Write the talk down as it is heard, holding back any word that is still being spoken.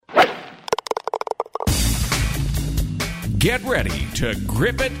Get ready to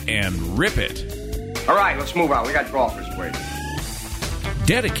grip it and rip it. All right, let's move on. We got golfers waiting.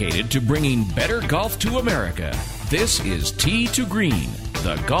 Dedicated to bringing better golf to America, this is Tee to Green,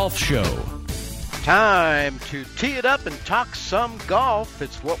 the golf show. Time to tee it up and talk some golf.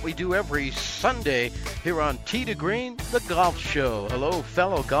 It's what we do every Sunday here on Tee to Green, the golf show. Hello,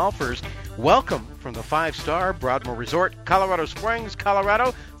 fellow golfers. Welcome from the five-star Broadmoor Resort, Colorado Springs,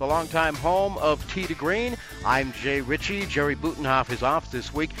 Colorado, the longtime home of Tee to Green. I'm Jay Ritchie. Jerry Butenhoff is off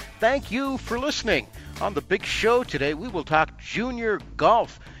this week. Thank you for listening. On the big show today, we will talk junior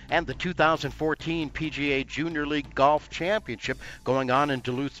golf and the 2014 PGA Junior League Golf Championship going on in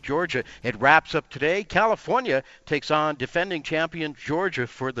Duluth, Georgia. It wraps up today. California takes on defending champion Georgia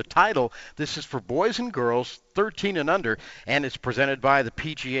for the title. This is for boys and girls 13 and under, and it's presented by the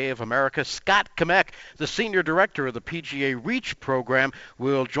PGA of America. Scott Kamek, the senior director of the PGA Reach program,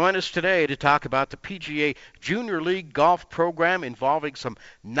 will join us today to talk about the PGA Junior League Golf program involving some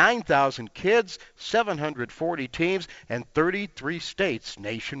 9,000 kids, 740 teams, and 33 states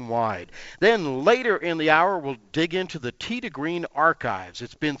nationwide. Then later in the hour, we'll dig into the Tee to Green archives.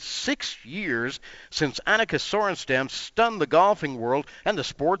 It's been 6 years since Annika Sorenstam stunned the golfing world and the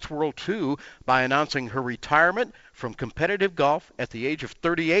sports world too by announcing her retirement from competitive golf at the age of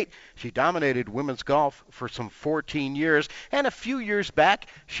 38. She dominated women's golf for some 14 years, and a few years back,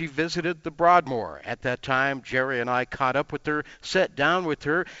 she visited the Broadmoor. At that time, Jerry and I caught up with her, sat down with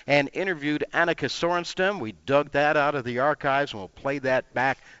her, and interviewed Annika Sorenstam. We dug that out of the archives, and we'll play that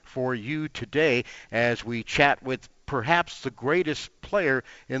back for you today as we chat with perhaps the greatest player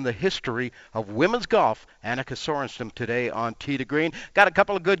in the history of women's golf, Annika Sorenstam, today on Tee to Green. Got a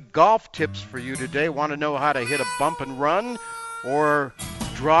couple of good golf tips for you today. Want to know how to hit a bump and run or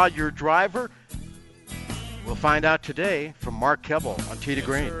draw your driver? We'll find out today from Mark Keble on Tee to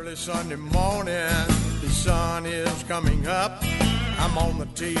Green. It's early Sunday morning, the sun is coming up. I'm on the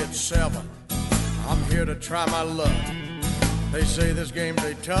tee at 7. I'm here to try my luck. They say this game's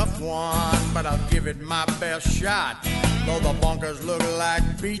a tough one, but I'll give it my best shot. Though the bunkers look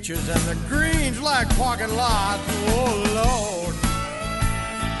like beaches and the greens like parking lots. Oh, Lord,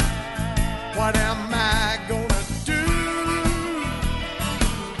 what am I gonna do?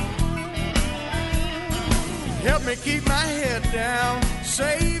 Help me keep my head down.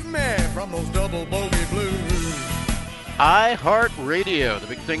 Save me from those double bogey blues. iHeartRadio, the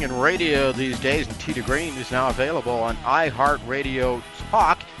big thing in radio these days, and Tee to Green is now available on iHeartRadio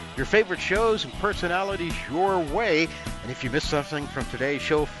Talk. Your favorite shows and personalities your way. And if you missed something from today's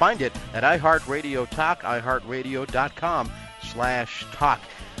show, find it at iHeartRadio Talk, iHeartRadio.com/talk.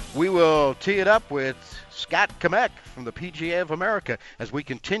 We will tee it up with Scott Kamek from the PGA of America as we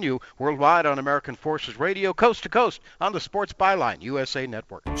continue worldwide on American Forces Radio, coast to coast on the Sports Byline USA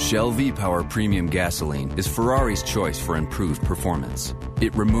Network. Shell V-Power Premium Gasoline is Ferrari's choice for improved performance.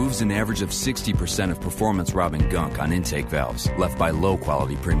 It removes an average of 60% of performance-robbing gunk on intake valves left by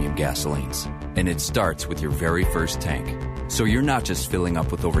low-quality premium gasolines. And it starts with your very first tank. So you're not just filling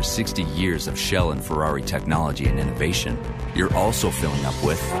up with over 60 years of Shell and Ferrari technology and innovation. You're also filling up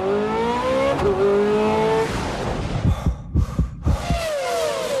with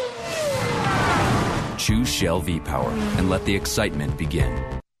choose Shell V-Power and let the excitement begin.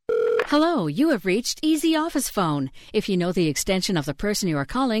 Hello, you have reached Easy Office Phone. If you know the extension of the person you are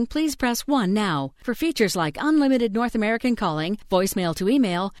calling, please press 1 now. For features like unlimited North American calling, voicemail to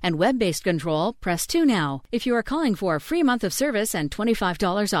email, and web-based control, press 2 now. If you are calling for a free month of service and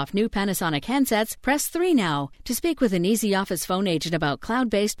 $25 off new Panasonic handsets, press 3 now. To speak with an Easy Office Phone agent about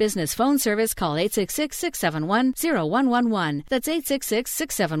cloud-based business phone service, call 866-671-0111. That's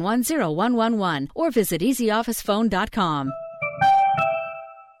 866-671-0111. Or visit easyofficephone.com.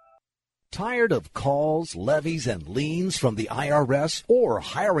 Tired of calls, levies, and liens from the IRS or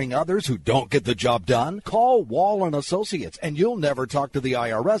hiring others who don't get the job done? Call Wall & Associates and you'll never talk to the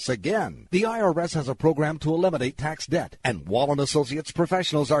IRS again. The IRS has a program to eliminate tax debt, and Wall & Associates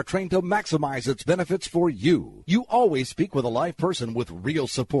professionals are trained to maximize its benefits for you. You always speak with a live person with real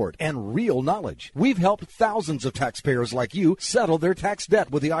support and real knowledge. We've helped thousands of taxpayers like you settle their tax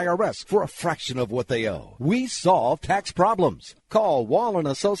debt with the IRS for a fraction of what they owe. We solve tax problems. Call Wall &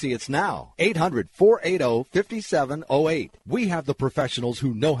 Associates now, 800-480-5708. We have the professionals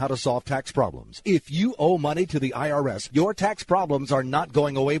who know how to solve tax problems. If you owe money to the IRS, your tax problems are not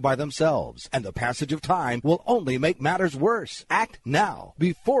going away by themselves, and the passage of time will only make matters worse. Act now,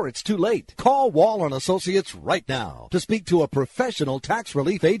 before it's too late. Call Wall & Associates right now to speak to a professional tax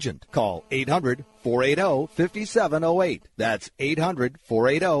relief agent. Call 800-480-5708. That's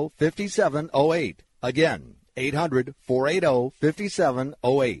 800-480-5708. Again,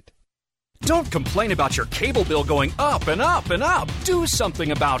 800-480-5708. Don't complain about your cable bill going up and up and up. Do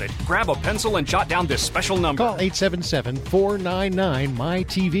something about it. Grab a pencil and jot down this special number. Call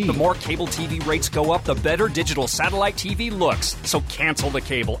 877-499-MY-TV. The more cable TV rates go up, the better digital satellite TV looks. So cancel the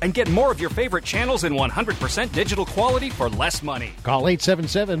cable and get more of your favorite channels in 100% digital quality for less money. Call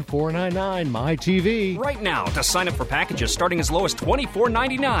 877-499-MY-TV. Right now to sign up for packages starting as low as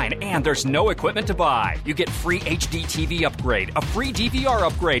 $24.99, and there's no equipment to buy. You get free HD TV upgrade, a free DVR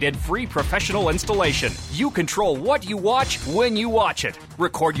upgrade, and free professional installation. You control what you watch when you watch it.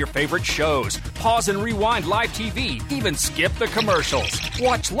 Record your favorite shows, pause and rewind live TV, even skip the commercials.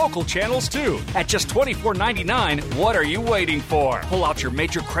 Watch local channels too. At just $24.99, what are you waiting for? Pull out your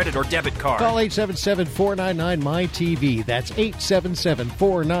major credit or debit card. Call 877-499-MY-TV. That's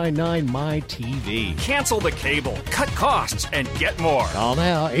 877-499-MY-TV. Cancel the cable, cut costs, and get more. Call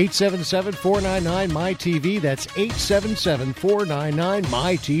now, 877-499-MY-TV. That's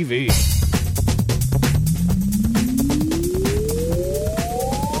 877-499-MY-TV.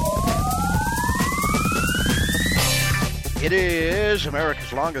 It is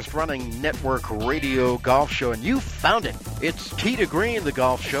America's longest-running network radio golf show, and you found it. It's Tee to Green, the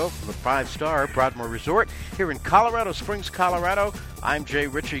golf show from the 5-star Broadmoor Resort here in Colorado Springs, Colorado. I'm Jay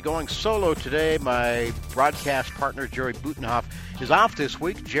Ritchie, going solo today. My broadcast partner, Jerry Butenhoff, is off this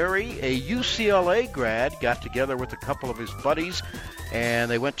week. Jerry, a UCLA grad, got together with a couple of his buddies, and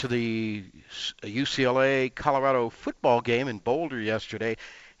they went to the UCLA Colorado football game in Boulder yesterday.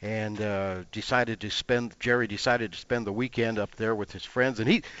 And Jerry decided to spend the weekend up there with his friends.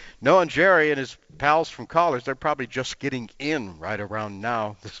 And knowing Jerry and his pals from college, they're probably just getting in right around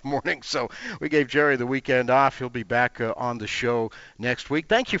now this morning. So we gave Jerry the weekend off. He'll be back on the show next week.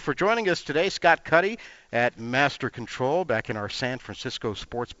 Thank you for joining us today, Scott Cuddy at Master Control back in our San Francisco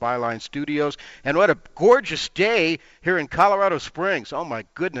Sports Byline studios. And what a gorgeous day here in Colorado Springs. Oh, my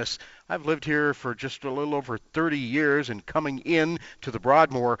goodness. I've lived here for just a little over 30 years, and coming in to the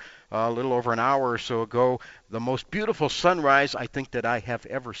Broadmoor a little over an hour or so ago, the most beautiful sunrise I think that I have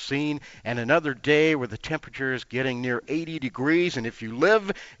ever seen, and another day where the temperature is getting near 80 degrees. And if you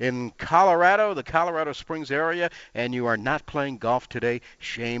live in Colorado, the Colorado Springs area, and you are not playing golf today,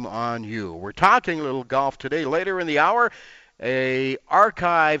 shame on you. We're talking a little golf today. Later in the hour, a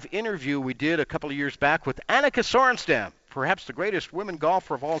archive interview we did a couple of years back with Annika Sorenstam, perhaps the greatest women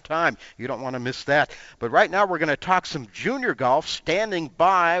golfer of all time. You don't want to miss that. But right now we're going to talk some junior golf. Standing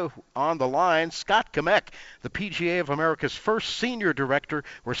by on the line, Scott Kamek, the PGA of America's first senior director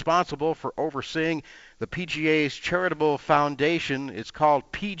responsible for overseeing the PGA's charitable foundation. It's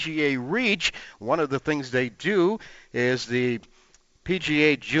called PGA Reach. One of the things they do is the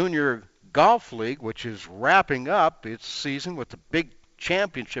PGA Junior Golf League, which is wrapping up its season with the big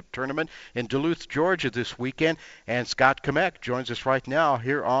championship tournament in Duluth, Georgia this weekend. And Scott Kamek joins us right now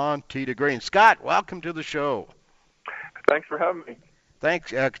here on Tee to Green. Scott, welcome to the show. Thanks for having me.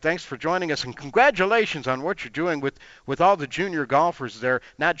 Thanks for joining us, and congratulations on what you're doing with all the junior golfers there,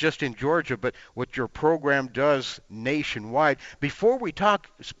 not just in Georgia, but what your program does nationwide. Before we talk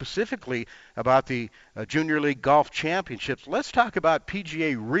specifically about the Junior League Golf Championships, let's talk about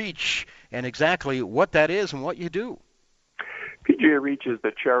PGA Reach and exactly what that is and what you do. PGA Reach is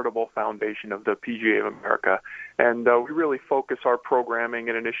the charitable foundation of the PGA of America, and we really focus our programming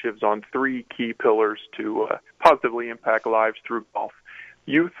and initiatives on three key pillars to positively impact lives through golf: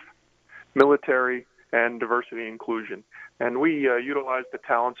 youth, military, and diversity and inclusion. And we utilize the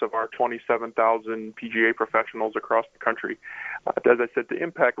talents of our 27,000 PGA professionals across the country, as I said, to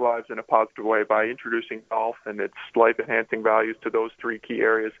impact lives in a positive way by introducing golf and its life-enhancing values to those three key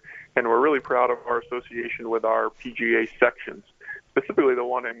areas. And we're really proud of our association with our PGA sections, specifically the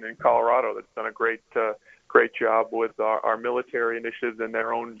one in Colorado that's done a great job with our military initiatives and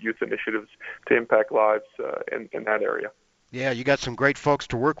their own youth initiatives to impact lives in that area. Yeah, you got some great folks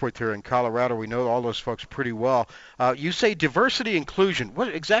to work with here in Colorado. We know all those folks pretty well. You say diversity inclusion.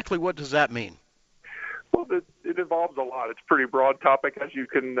 What does that mean? Well, it involves a lot. It's a pretty broad topic, as you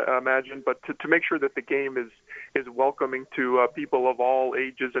can imagine, but to make sure that the game is welcoming to people of all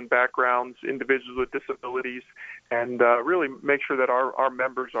ages and backgrounds, individuals with disabilities, and really make sure that our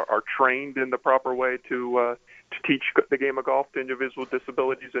members are trained in the proper way to teach the game of golf to individuals with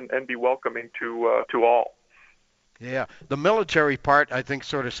disabilities and be welcoming to all. Yeah, the military part, I think,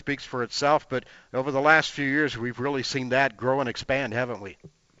 sort of speaks for itself, but over the last few years, we've really seen that grow and expand, haven't we?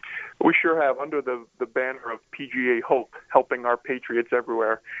 We sure have, under the banner of PGA Hope, helping our patriots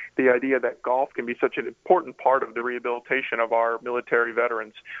everywhere. The idea that golf can be such an important part of the rehabilitation of our military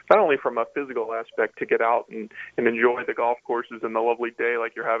veterans, not only from a physical aspect to get out and enjoy the golf courses and the lovely day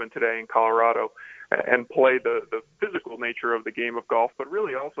like you're having today in Colorado, and play the physical nature of the game of golf, but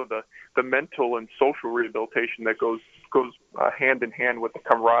really also the mental and social rehabilitation that goes hand in hand with the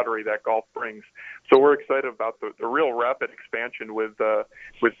camaraderie that golf brings. So we're excited about the real rapid expansion with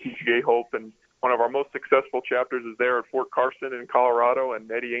PGA Hope, and one of our most successful chapters is there at Fort Carson in Colorado, and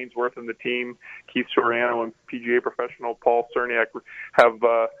Eddie Ainsworth and the team, Keith Soriano and PGA professional Paul Cerniak have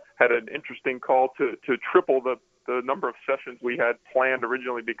had an interesting call to triple the number of sessions we had planned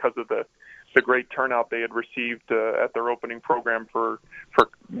originally because of the great turnout they had received at their opening program for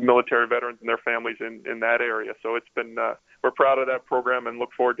military veterans and their families in that area. So it's been we're proud of that program and look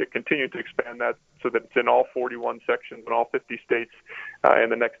forward to continuing to expand that so that it's in all 41 sections in all 50 states in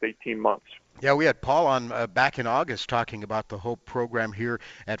the next 18 months. Yeah, we had Paul on back in August talking about the HOPE program here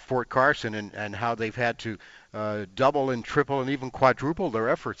at Fort Carson and how they've had to double and triple and even quadruple their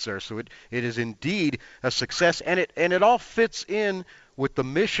efforts there. So it is indeed a success, and it all fits in with the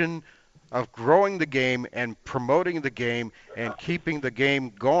mission of growing the game and promoting the game and keeping the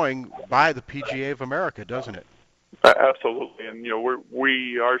game going by the PGA of America, doesn't it? Absolutely, and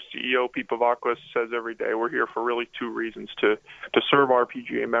our CEO Pete Bavacqua says every day we're here for really two reasons: to serve our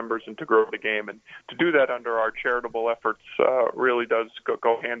PGA members and to grow the game. And to do that under our charitable efforts really does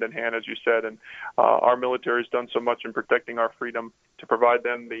go hand in hand, as you said. And our military has done so much in protecting our freedom to provide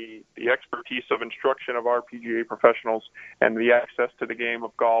them the expertise of instruction of our PGA professionals, and the access to the game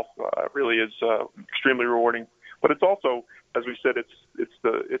of golf really is extremely rewarding. But it's also, as we said, it's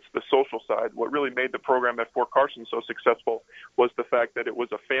the social side. What really made the program at Fort Carson so successful was the fact that it was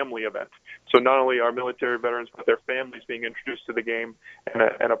a family event. So not only our military veterans, but their families being introduced to the game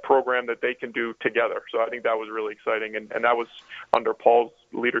and a program that they can do together. So I think that was really exciting, and that was under Paul's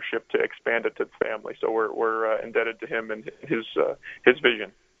leadership to expand it to the family. So we're indebted to him and his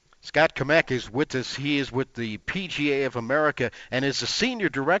vision. Scott Kamek is with us. He is with the PGA of America and is the Senior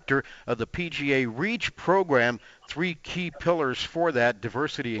Director of the PGA REACH program. Three key pillars for that: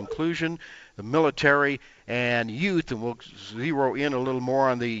 diversity, inclusion, the military, and youth. And we'll zero in a little more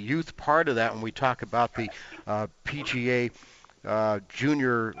on the youth part of that when we talk about the PGA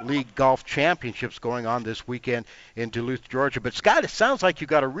Junior League Golf Championships going on this weekend in Duluth, Georgia. But Scott, it sounds like you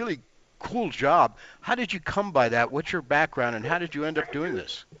got a really cool job. How did you come by that? What's your background, and how did you end up doing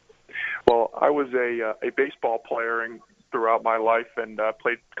this? Well, I was a baseball player throughout my life and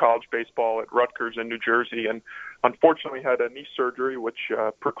played college baseball at Rutgers in New Jersey, and unfortunately had a knee surgery which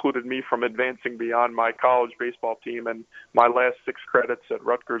precluded me from advancing beyond my college baseball team. And my last 6 credits at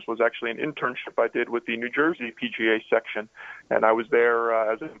Rutgers was actually an internship I did with the New Jersey PGA section, and I was there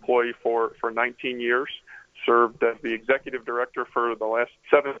as an employee for 19 years, served as the executive director for the last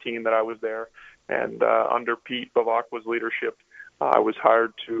 17 that I was there, and under Pete Bavacqua's leadership, I was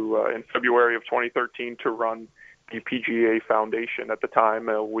hired in February of 2013 to run the PGA Foundation at the time,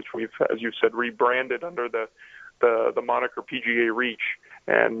 which we've, as you said, rebranded under the moniker PGA REACH.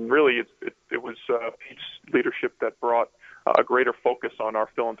 And really, it was Pete's leadership that brought a greater focus on our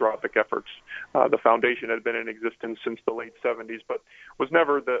philanthropic efforts. The foundation had been in existence since the late 70s, but was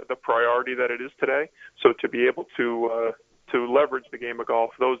never the priority that it is today. So to be able to leverage the game of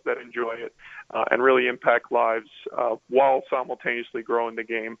golf, those that enjoy it, and really impact lives while simultaneously growing the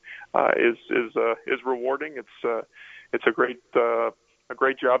game is rewarding. It's a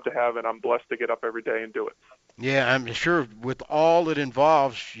great job to have, and I'm blessed to get up every day and do it. Yeah, I'm sure with all it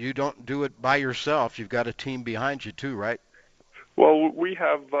involves, you don't do it by yourself. You've got a team behind you too, right? Well,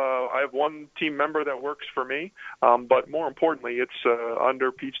 I have one team member that works for me, but more importantly, it's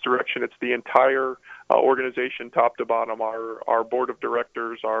under Pete's direction. It's the entire organization, top to bottom. Our board of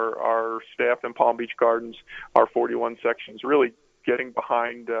directors, our staff in Palm Beach Gardens, our 41 sections, really getting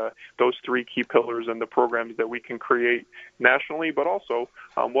behind those 3 key pillars and the programs that we can create nationally, but also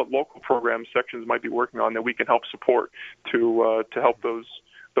what local program sections might be working on that we can help support to help those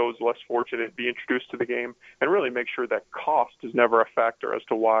less fortunate be introduced to the game, and really make sure that cost is never a factor as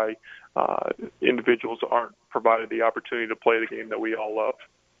to why individuals aren't provided the opportunity to play the game that we all love.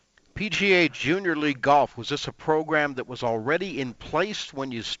 PGA Junior League Golf, was this a program that was already in place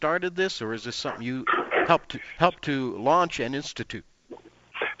when you started this, or is this something you helped to launch and institute?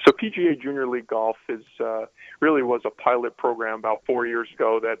 So PGA Junior League Golf really was a pilot program about 4 years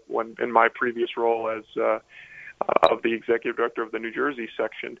ago that, when in my previous role as of the executive director of the New Jersey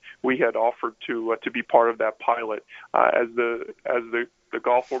section, we had offered to be part of that pilot. As the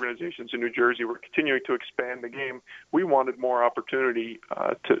golf organizations in New Jersey were continuing to expand the game, we wanted more opportunity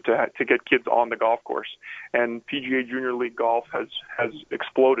to get kids on the golf course. And PGA Junior League Golf has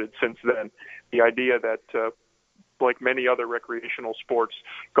exploded since then. The idea that like many other recreational sports,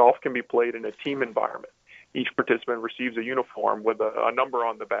 golf can be played in a team environment. each participant receives a uniform with a number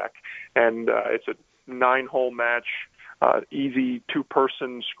on the back, and it's a 9-hole match, easy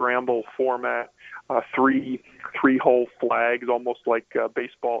 2-person scramble format, 3-hole flags, almost like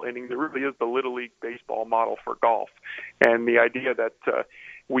baseball innings. It really is the Little League baseball model for golf, and the idea that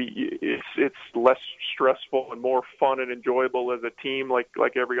it's less stressful and more fun and enjoyable as a team, like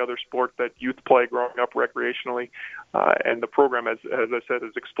every other sport that youth play growing up recreationally. And the program, as I said,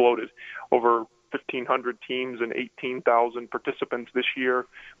 has exploded. Over 1,500 teams and 18,000 participants this year,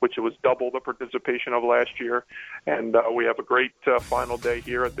 which was double the participation of last year. And we have a great final day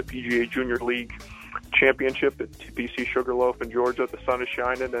here at the PGA Junior League Championship at TPC Sugarloaf in Georgia. The sun is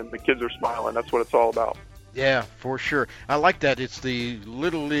shining and the kids are smiling. That's what it's all about. Yeah, for sure. I like that. It's the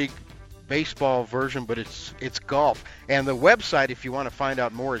Little League baseball version, but it's golf. And the website, if you want to find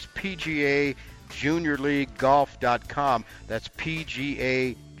out more, is PGAJuniorLeagueGolf.com. That's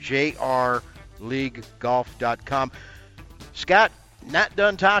PGAJRLeagueGolf.com. Scott, not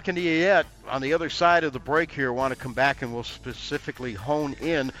done talking to you yet. On the other side of the break here, I want to come back and we'll specifically hone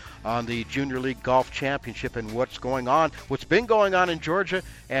in on the Junior League Golf Championship and what's going on, what's been going on in Georgia,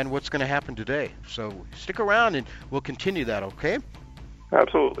 and what's going to happen today. So stick around and we'll continue that, okay?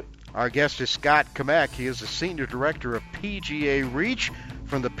 Absolutely. Our guest is Scott Kamek. He is the Senior Director of PGA Reach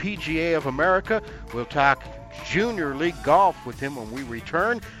from the PGA of America. We'll talk Junior League Golf with him when we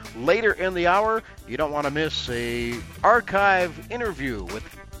return. Later in the hour, you don't want to miss a archive interview with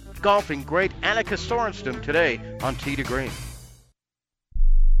golfing great Annika Sorenstam today on Tee to Green.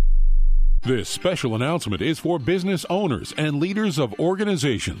 This special announcement is for business owners and leaders of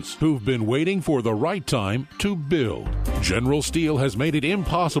organizations who've been waiting for the right time to build. General Steel has made it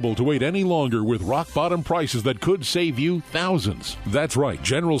impossible to wait any longer with rock-bottom prices that could save you thousands. That's right,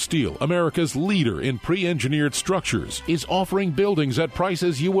 General Steel, America's leader in pre-engineered structures, is offering buildings at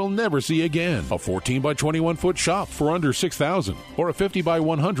prices you will never see again. A 14 by 21 foot shop for under $6,000 or a 50 by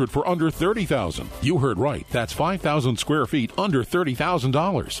 100 for under $30,000. You heard right, that's 5,000 square feet under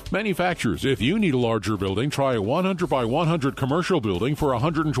 $30,000. Manufacturers, if you need a larger building, try a 100 by 100 commercial building for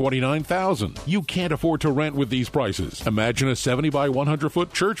 $129,000. You can't afford to rent with these prices. Imagine a 70 by 100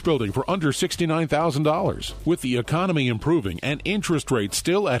 foot church building for under $69,000. With the economy improving and interest rates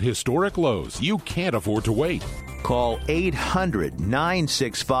still at historic lows, you can't afford to wait. Call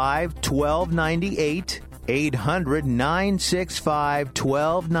 800-965-1298.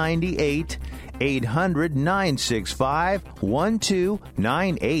 800-965-1298.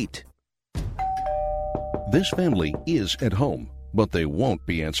 800-965-1298. This family is at home, but they won't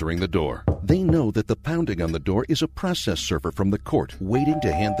be answering the door. They know that the pounding on the door is a process server from the court waiting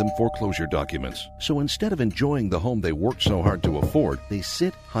to hand them foreclosure documents. So instead of enjoying the home they worked so hard to afford, they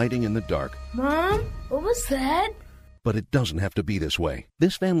sit hiding in the dark. Mom, what was that? But it doesn't have to be this way.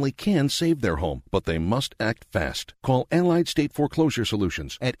 This family can save their home, but they must act fast. Call Allied State Foreclosure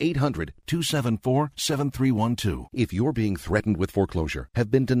Solutions at 800-274-7312. If you're being threatened with foreclosure, have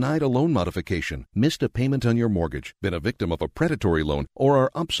been denied a loan modification, missed a payment on your mortgage, been a victim of a predatory loan, or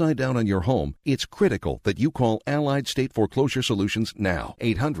are upside down on your home, it's critical that you call Allied State Foreclosure Solutions now.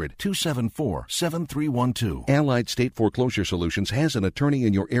 800-274-7312. Allied State Foreclosure Solutions has an attorney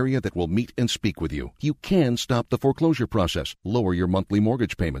in your area that will meet and speak with you. You can stop the foreclosure process, lower your monthly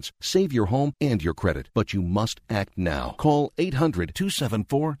mortgage payments, save your home and your credit, but you must act now. Call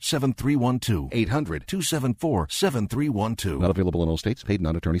 800-274-7312. 800-274-7312. Not available in all states. Paid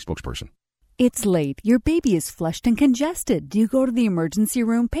non-attorney spokesperson. It's late. Your baby is flushed and congested. Do you go to the emergency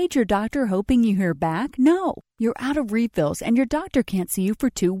room, page your doctor hoping you hear back? No. You're out of refills and your doctor can't see you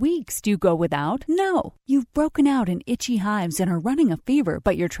for 2 weeks. Do you go without? No. You've broken out in itchy hives and are running a fever,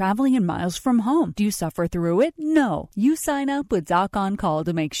 but you're traveling in miles from home. Do you suffer through it? No. You sign up with Doc On Call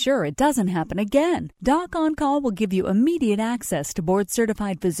to make sure it doesn't happen again. Doc On Call will give you immediate access to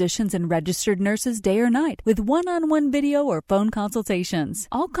board-certified physicians and registered nurses day or night with one-on-one video or phone consultations.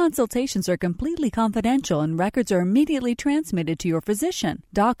 All consultations are completely confidential and records are immediately transmitted to your physician.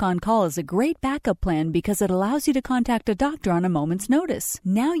 Doc On Call is a great backup plan because it allows you to contact a doctor on a moment's notice.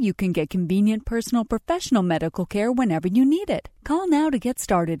 Now you can get convenient, personal, professional medical care whenever you need it. Call now to get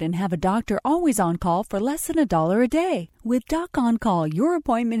started and have a doctor always on call for less than $1 a day. With Doc On Call, your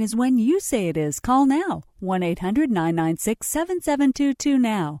appointment is when you say it is. Call now. 1-800-996-7722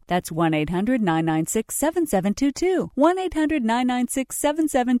 now. That's 1-800-996-7722.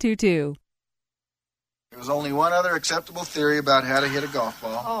 1-800-996-7722. There's only one other acceptable theory about how to hit a golf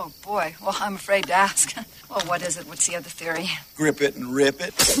ball. Oh, boy. Well, I'm afraid to ask. Well, what is it? What's the other theory? Grip it and rip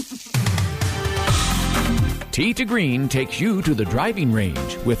it. Tee to Green takes you to the driving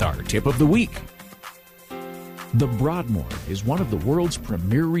range with our tip of the week. The Broadmoor is one of the world's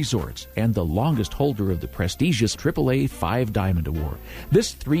premier resorts and the longest holder of the prestigious AAA 5 Diamond Award.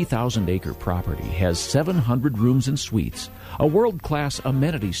 This 3,000-acre property has 700 rooms and suites, a world-class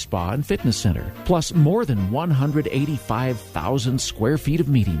amenity spa and fitness center, plus more than 185,000 square feet of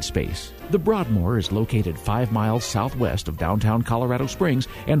meeting space. The Broadmoor is located 5 miles southwest of downtown Colorado Springs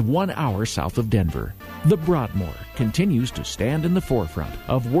and 1 hour south of Denver. The Broadmoor continues to stand in the forefront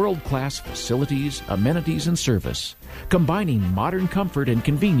of world-class facilities, amenities, and service, combining modern comfort and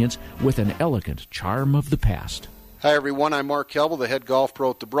convenience with an elegant charm of the past. Hi, everyone. I'm Mark Kelble, the head golf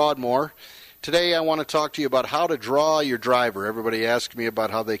pro at the Broadmoor. Today I want to talk to you about how to draw your driver. Everybody asks me about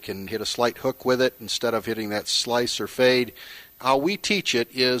how they can hit a slight hook with it instead of hitting that slice or fade. How we teach it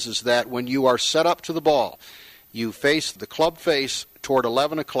is that when you are set up to the ball, you face the club face toward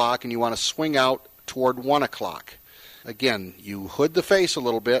 11 o'clock and you want to swing out toward 1 o'clock. Again, you hood the face a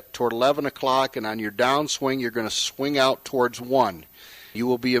little bit toward 11 o'clock, and on your downswing you're going to swing out towards 1. You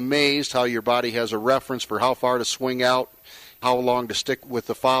will be amazed how your body has a reference for how far to swing out, how long to stick with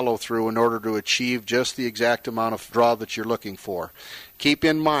the follow-through in order to achieve just the exact amount of draw that you're looking for. Keep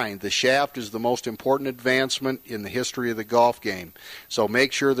in mind, the shaft is the most important advancement in the history of the golf game. So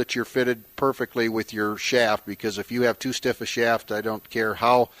make sure that you're fitted perfectly with your shaft, because if you have too stiff a shaft, I don't care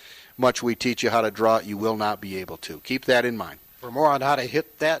how much we teach you how to draw it, you will not be able to. Keep that in mind. For more on how to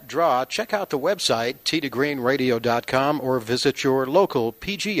hit that draw, check out the website, t2greenradio.com, or visit your local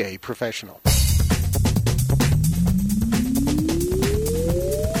PGA professional.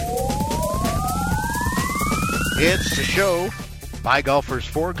 It's the show by golfers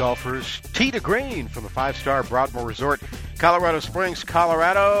for golfers. Tee to Green from the 5-star Broadmoor Resort, Colorado Springs,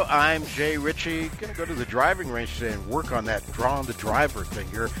 Colorado. I'm Jay Ritchie. Going to go to the driving range today and work on that drawing the driver thing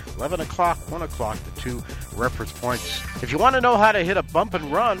here. 11 o'clock, 1 o'clock, the 2 reference points. If you want to know how to hit a bump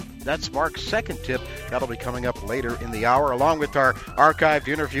and run, that's Mark's second tip. That'll be coming up later in the hour, along with our archived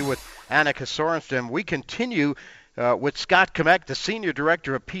interview with Annika Sorenstam. We continue with Scott Kamek, the Senior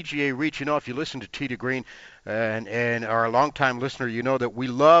Director of PGA Reach. You know, if you listen to Tee to Green and are a longtime listener, you know that we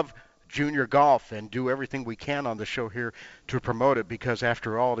love junior golf and do everything we can on the show here to promote it, because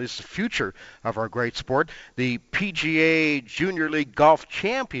after all, it is the future of our great sport. The PGA Junior League Golf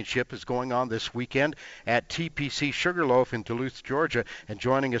Championship is going on this weekend at TPC Sugarloaf in Duluth, Georgia, and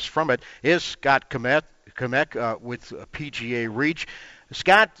joining us from it is Scott Kamek with PGA Reach.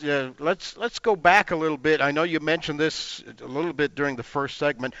 Scott, let's go back a little bit. I know you mentioned this a little bit during the first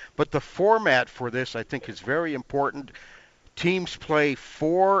segment, but the format for this, I think, is very important. Teams play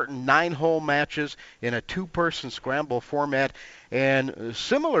 4 9-hole matches in a 2-person scramble format, and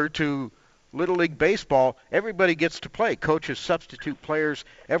similar to Little League Baseball, everybody gets to play. Coaches substitute players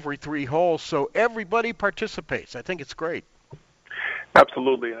every 3 holes, so everybody participates. I think it's great.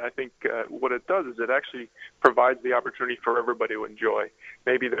 Absolutely, and I think what it does is it actually provides the opportunity for everybody to enjoy.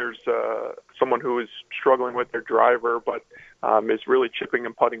 Maybe there's someone who is struggling with their driver, but is really chipping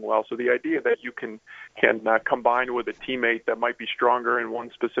and putting well. So the idea that you can combine with a teammate that might be stronger in one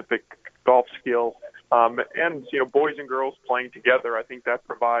specific golf skill, and boys and girls playing together, I think that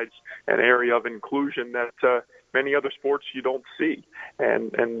provides an area of inclusion that many other sports you don't see,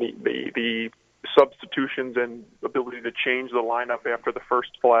 and the substitutions and ability to change the lineup after the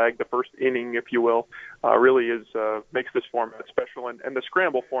first flag, the first inning, if you will, really makes this format special. And the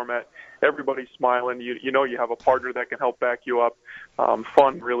scramble format, everybody's smiling. You know you have a partner that can help back you up.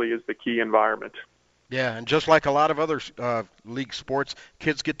 Fun really is the key environment. Yeah, and just like a lot of other league sports,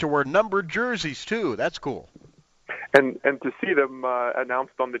 kids get to wear numbered jerseys too. That's cool. And to see them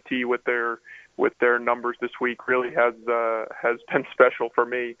announced on the tee with their numbers this week really has been special for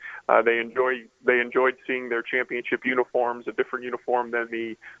me. They enjoyed seeing their championship uniforms, a different uniform than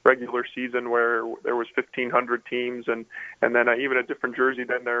the regular season where there was 1,500 teams, and then even a different jersey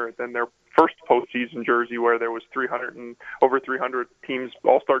than their first postseason jersey where there was over 300 teams,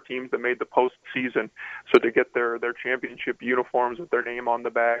 all-star teams that made the postseason. So to get their championship uniforms with their name on the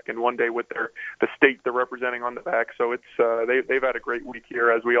back, and one day with the state they're representing on the back. So it's they've had a great week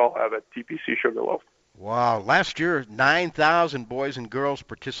here, as we all have at TPC Sugarloaf. Wow. Last year, 9,000 boys and girls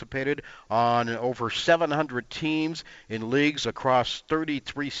participated on over 700 teams in leagues across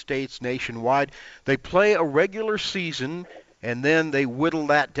 33 states nationwide. They play a regular season, and then they whittle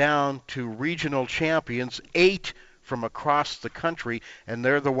that down to regional champions, 8 from across the country, and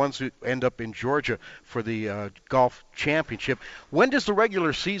they're the ones who end up in Georgia for the golf championship. When does the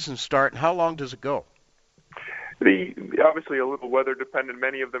regular season start, and how long does it go? Obviously a little weather dependent.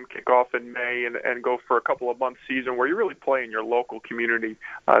 Many of them kick off in May and go for a couple of months season where you really play in your local community.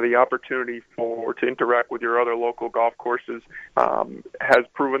 The opportunity to interact with your other local golf courses has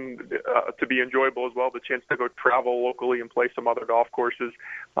proven to be enjoyable as well. The chance to go travel locally and play some other golf courses,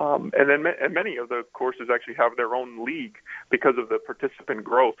 and many of the courses actually have their own league because of the participant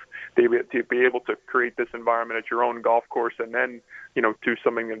growth. To be able to create this environment at your own golf course and then do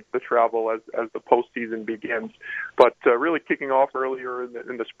something in the travel as the postseason begins. But really kicking off earlier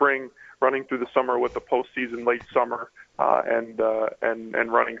in the spring, running through the summer with the postseason late summer,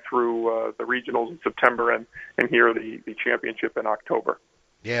 and running through the regionals in September and here the championship in October.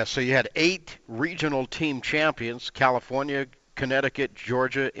 Yeah, so you had 8 regional team champions: California, Connecticut,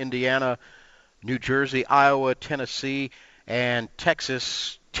 Georgia, Indiana, New Jersey, Iowa, Tennessee, and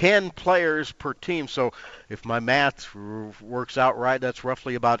Texas. 10 players per team. So if my math works out right, that's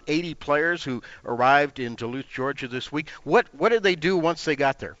roughly about 80 players who arrived in Duluth, Georgia this week. What did they do once they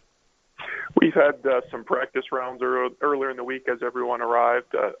got there? We've had some practice rounds earlier in the week as everyone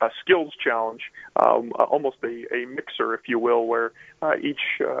arrived, a skills challenge, almost a mixer, if you will, where each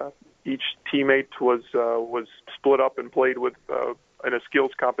teammate was split up and played with in a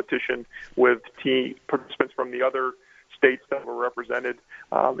skills competition with team participants from the other states that were represented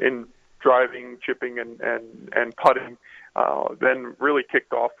in driving, chipping, and putting. Then really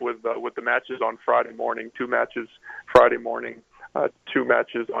kicked off with the matches on Friday morning. 2 matches Friday morning, 2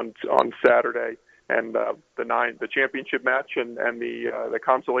 matches on Saturday, and the championship match and the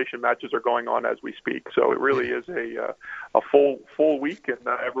consolation matches are going on as we speak. So it really is a full week, and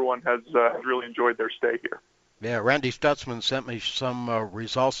everyone has really enjoyed their stay here. Yeah, Randy Stutzman sent me some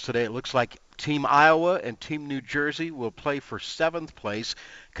results today. It looks like Team Iowa and Team New Jersey will play for 7th place,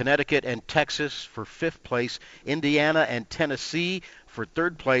 Connecticut and Texas for 5th place, Indiana and Tennessee for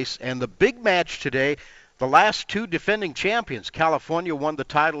 3rd place, and the big match today, the last 2 defending champions. California won the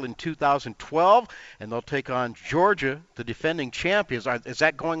title in 2012, and they'll take on Georgia, the defending champions. Is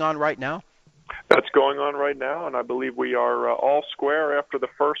that going on right now? That's going on right now, and I believe we are all square after the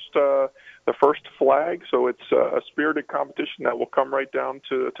first flag. So it's a spirited competition that will come right down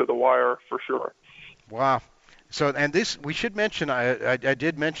to the wire for sure. Wow. So, and this, we should mention, I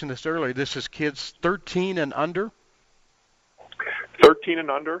did mention this earlier, this is kids 13 and under? 13 and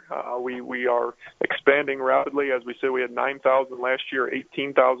under. We are expanding rapidly. As we said, we had 9,000 last year,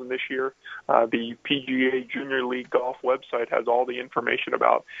 18,000 this year. The PGA Junior League Golf website has all the information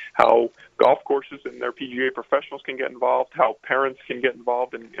about how golf courses and their PGA professionals can get involved, how parents can get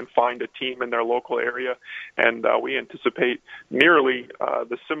involved and find a team in their local area. And we anticipate nearly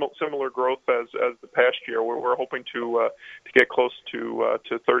the similar growth as the past year. We're hoping to get close to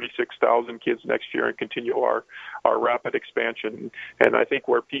 36,000 kids next year and continue our rapid expansion. And I think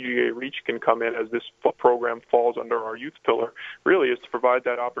where PGA Reach can come in as this program falls under our youth pillar really is to provide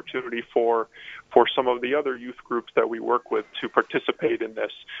that opportunity for some of the other youth groups that we work with to participate in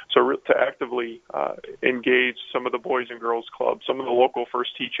this. So to actively engage some of the Boys and Girls Clubs, some of the local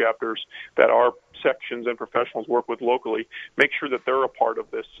First Tee chapters that our sections and professionals work with locally, make sure that they're a part of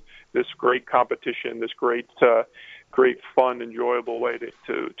this great competition, this great fun, enjoyable way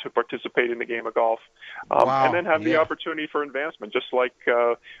to participate in the game of golf. Wow. And then have the opportunity for advancement, just like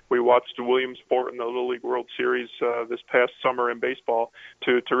we watched Williamsport in the Little League World Series this past summer in baseball,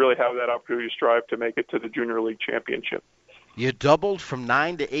 to really have that opportunity to strive to make it to the Junior League Championship. You doubled from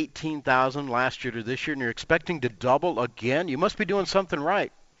 9,000 to 18,000 last year to this year, and you're expecting to double again? You must be doing something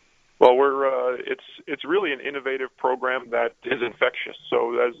right. Well, it's really an innovative program that is infectious.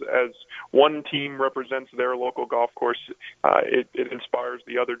 So as one team represents their local golf course, it inspires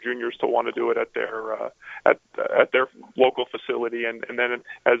the other juniors to want to do it at their local facility. And then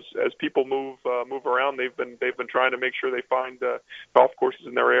as people move around, they've been trying to make sure they find golf courses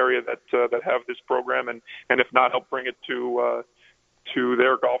in their area that have this program, and if not, help bring it to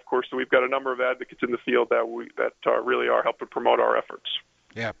their golf course. So we've got a number of advocates in the field that really are helping promote our efforts.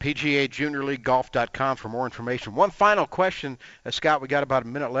 Yeah, PGAJuniorLeagueGolf.com for more information. One final question, Scott. We got about a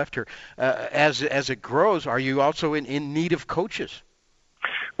minute left here. As it grows, are you also in need of coaches?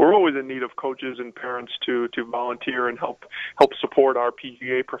 We're always in need of coaches and parents to volunteer and help support our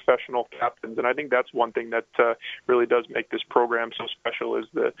PGA professional captains. And I think that's one thing that really does make this program so special, is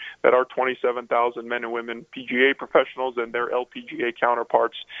that our 27,000 men and women PGA professionals and their LPGA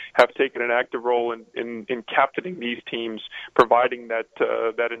counterparts have taken an active role in captaining these teams, providing that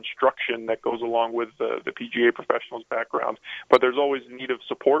instruction that goes along with the PGA professionals' background. But there's always a need of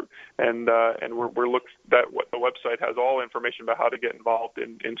support, and we're looking at what the website has all information about how to get involved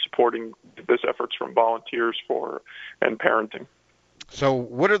in supporting this efforts from volunteers and parenting. So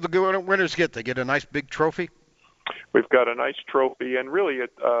what do the winners get? They get a nice big trophy? we've got a nice trophy and really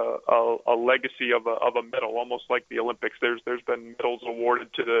a legacy of a medal, almost like the Olympics. There's been medals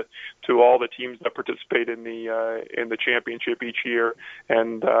awarded to all the teams that participate in the championship each year,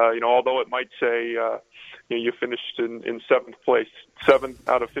 and although it might say you finished in seventh place, 7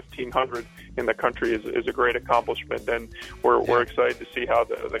 out of 1,500 in the country is a great accomplishment, and we're excited to see how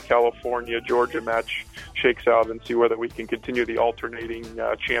the California-Georgia match shakes out and see whether we can continue the alternating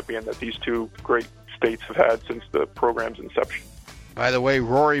champion that these two great states have had since the program's inception. By the way,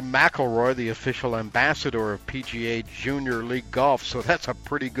 Rory McIlroy, the official ambassador of PGA Junior League Golf, so that's a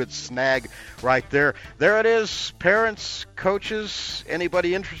pretty good snag right there. There it is, parents, coaches,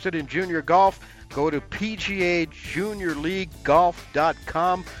 anybody interested in junior golf, go to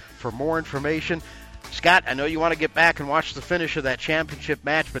PGAJuniorLeagueGolf.com for more information. Scott, I know you want to get back and watch the finish of that championship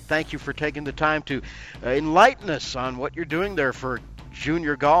match, but thank you for taking the time to enlighten us on what you're doing there for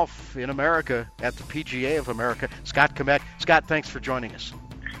junior golf in America at the PGA of America. Scott Kmet. Scott, thanks for joining us.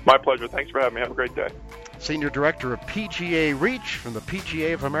 My pleasure. Thanks for having me. Have a great day. Senior Director of PGA Reach from the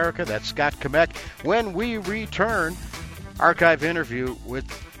PGA of America. That's Scott Kmet. When we return, archive interview with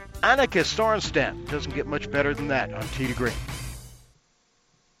Annika Sorenstam. Doesn't get much better than that on Tee to Green.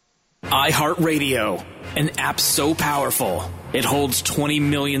 iHeartRadio, an app so powerful it holds 20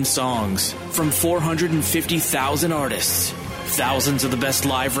 million songs from 450,000 artists. Thousands of the best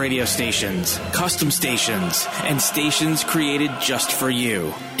live radio stations, custom stations, and stations created just for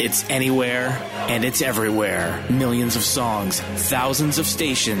you. It's anywhere and it's everywhere. Millions of songs, thousands of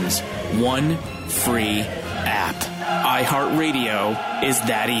stations, one free app. iHeartRadio is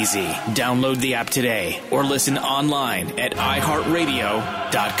that easy. Download the app today or listen online at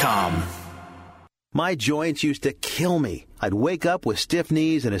iHeartRadio.com. My joints used to kill me. I'd wake up with stiff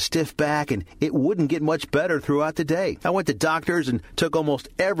knees and a stiff back, and it wouldn't get much better throughout the day. I went to doctors and took almost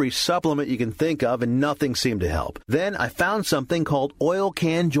every supplement you can think of, and nothing seemed to help. Then I found something called Oil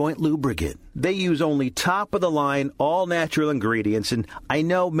Can Joint Lubricant. They use only top-of-the-line, all-natural ingredients, and I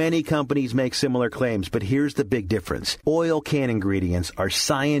know many companies make similar claims, but here's the big difference. Oil Can ingredients are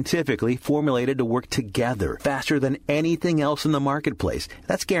scientifically formulated to work together faster than anything else in the marketplace.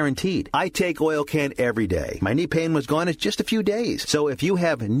 That's guaranteed. I take Oil Can every day. My knee pain was gone in just a few days. So if you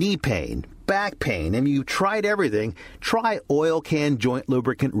have knee pain, back pain, and you tried everything, try Oil Can Joint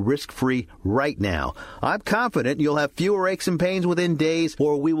Lubricant risk-free right now. I'm confident you'll have fewer aches and pains within days,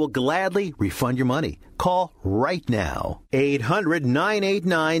 or we will gladly refund your money. Call right now.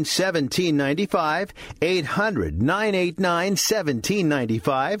 800-989-1795.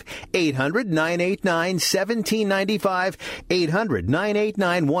 800-989-1795. 800-989-1795.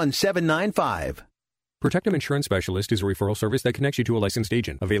 800-989-1795. Protectum Insurance Specialist is a referral service that connects you to a licensed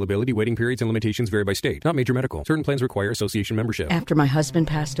agent. Availability, waiting periods, and limitations vary by state. Not major medical. Certain plans require association membership. After my husband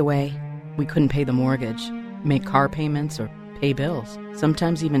passed away, we couldn't pay the mortgage, make car payments, or pay bills.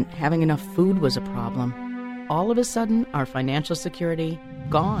 Sometimes even having enough food was a problem. All of a sudden, our financial security,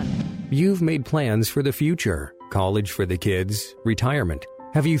 gone. You've made plans for the future. College for the kids, retirement.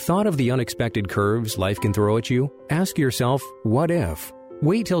 Have you thought of the unexpected curves life can throw at you? Ask yourself, what if?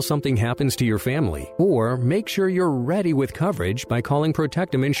 Wait till something happens to your family, or make sure you're ready with coverage by calling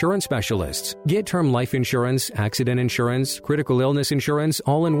Protectum Insurance Specialists. Get term life insurance, accident insurance, critical illness insurance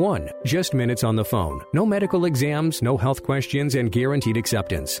all in one. Just minutes on the phone. No medical exams, no health questions, and guaranteed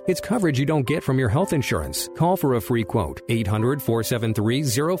acceptance. It's coverage you don't get from your health insurance. Call for a free quote.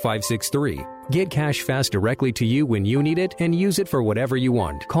 800-473-0563. Get cash fast directly to you when you need it and use it for whatever you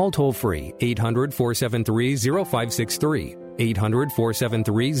want. Call toll free. 800-473-0563.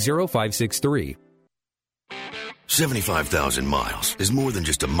 800-473-0563. 75,000 miles is more than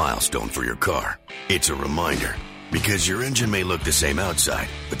just a milestone for your car. It's a reminder, because your engine may look the same outside,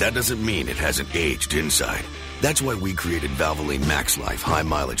 but that doesn't mean it hasn't aged inside. That's why we created Valvoline Max Life High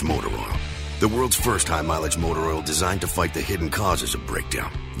Mileage Motor Oil. The world's first high-mileage motor oil designed to fight the hidden causes of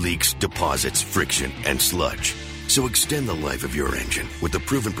breakdown, leaks, deposits, friction, and sludge. So extend the life of your engine with the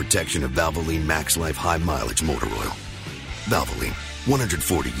proven protection of Valvoline Max Life High Mileage Motor Oil. Valvoline,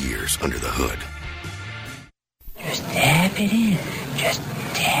 140 years under the hood. Just tap it in. Just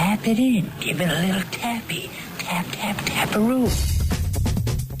tap it in. Give it a little tappy. Tap, tap, tap-a-roo.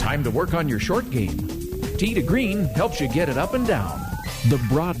 Time to work on your short game. Tee to Green helps you get it up and down. The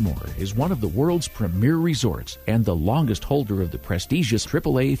Broadmoor is one of the world's premier resorts and the longest holder of the prestigious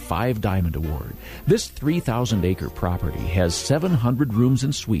AAA 5 Diamond Award. This 3,000-acre property has 700 rooms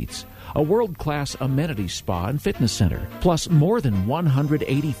and suites, a world-class amenity spa and fitness center, plus more than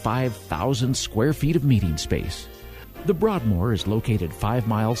 185,000 square feet of meeting space. The Broadmoor is located 5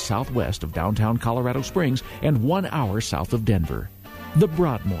 miles southwest of downtown Colorado Springs and 1 hour south of Denver. The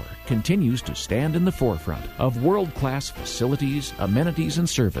Broadmoor continues to stand in the forefront of world-class facilities, amenities, and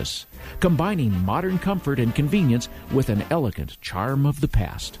service, combining modern comfort and convenience with an elegant charm of the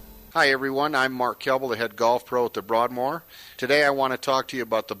past. Hi everyone, I'm Mark Kelble, the head golf pro at the Broadmoor. Today I want to talk to you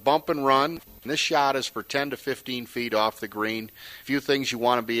about the bump and run. This shot is for 10 to 15 feet off the green. A few things you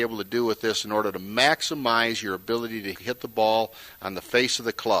want to be able to do with this in order to maximize your ability to hit the ball on the face of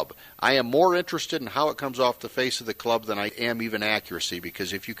the club. I am more interested in how it comes off the face of the club than I am even accuracy,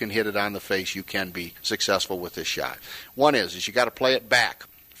 because if you can hit it on the face, you can be successful with this shot. One is you got to play it back,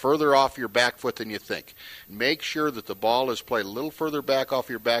 further off your back foot than you think. Make sure that the ball is played a little further back off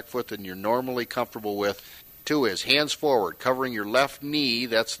your back foot than you're normally comfortable with. 2 is hands forward, covering your left knee.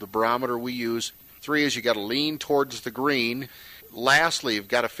 That's the barometer we use. 3 is you got to lean towards the green. Lastly, you've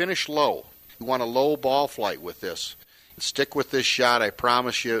got to finish low. You want a low ball flight with this. Stick with this shot. I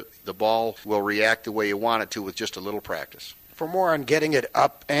promise you the ball will react the way you want it to with just a little practice. For more on getting it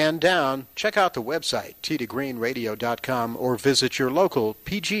up and down, check out the website, tdegreenradio.com, or visit your local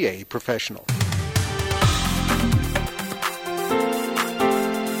PGA professional.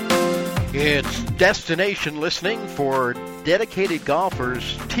 It's destination listening for dedicated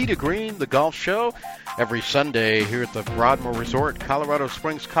golfers. Tee to Green, the golf show, every Sunday here at the Broadmoor Resort, Colorado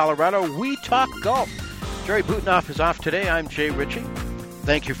Springs, Colorado. We talk golf. Jerry Butenoff is off today. I'm Jay Ritchie.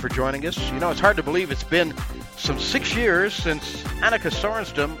 Thank you for joining us. You know, it's hard to believe it's been some 6 years since Annika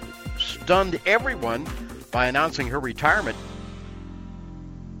Sorenstam stunned everyone by announcing her retirement.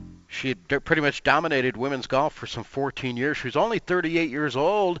 She had pretty much dominated women's golf for some 14 years. She was only 38 years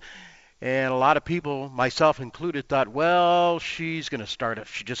old. And a lot of people, myself included, thought, well, she just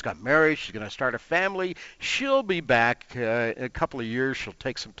got married, she's going to start a family, she'll be back in a couple of years, she'll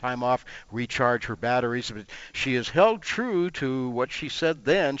take some time off, recharge her batteries. But she has held true to what she said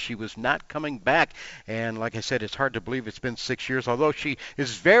then. She was not coming back. And like I said, it's hard to believe it's been 6 years. Although she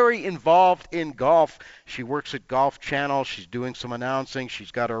is very involved in golf, she works at Golf Channel, she's doing some announcing, she's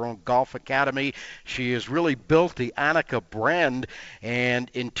got her own golf academy. She has really built the Annika brand.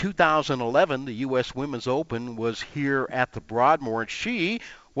 And in 2011, the U.S. Women's Open was here at the Broadmoor, and she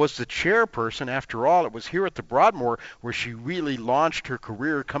was the chairperson. After all, it was here at the Broadmoor where she really launched her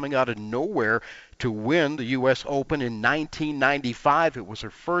career, coming out of nowhere to win the U.S. Open in 1995. It was her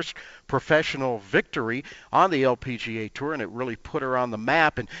first professional victory on the LPGA Tour, and it really put her on the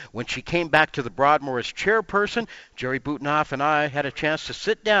map. And when she came back to the Broadmoor as chairperson, Jerry Butenoff and I had a chance to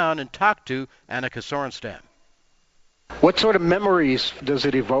sit down and talk to Annika Sorenstam. What sort of memories does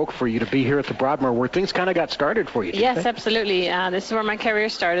it evoke for you to be here at the Broadmoor, where things kind of got started for you? Yes, absolutely. This is where my career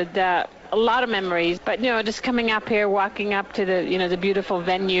started. A lot of memories, but just coming up here, walking up to the beautiful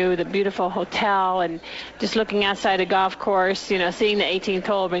venue, the beautiful hotel, and just looking outside the golf course, seeing the 18th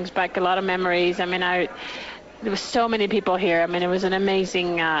hole brings back a lot of memories. I mean, there was so many people here. I mean, it was an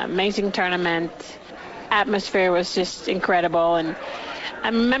amazing tournament. Atmosphere was just incredible, and I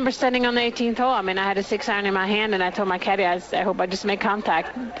remember standing on the 18th hole. I mean, I had a 6-iron in my hand, and I told my caddy, I hope I just make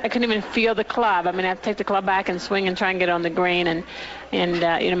contact. I couldn't even feel the club. I mean, I had to take the club back and swing and try and get on the green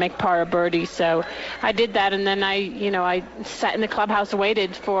and make par or birdie. So I did that, and then I sat in the clubhouse and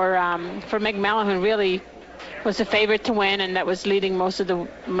waited for Meg Mellon, who really was the favorite to win, and that was leading most of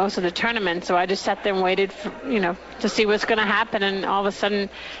the tournament. So I just sat there and waited for, to see what's going to happen. And all of a sudden,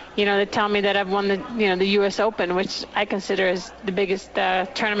 they tell me that I've won the U.S. Open, which I consider is the biggest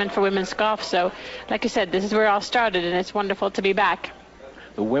tournament for women's golf. So, like I said, this is where it all started, and it's wonderful to be back.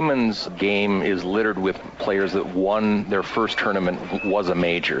 The women's game is littered with players that won their first tournament was a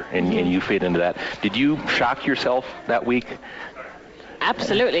major, and you fit into that. Did you shock yourself that week?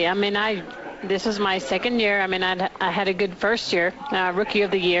 Absolutely. I mean, this was my second year. I mean, I had a good first year, rookie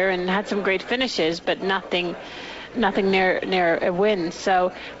of the year, and had some great finishes, but nothing near a win.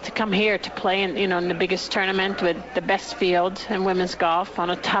 So to come here to play in the biggest tournament with the best field in women's golf on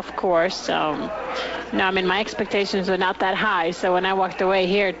a tough course, I mean, my expectations were not that high. So when I walked away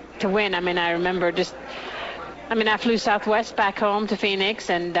here to win, I mean, I remember I flew Southwest back home to Phoenix,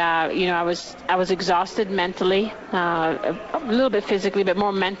 and I was exhausted mentally, a little bit physically, but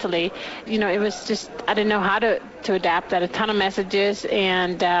more mentally. It was just, I didn't know how to adapt. I had a ton of messages,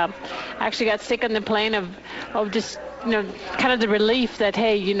 and I actually got sick on the plane of just kind of the relief that,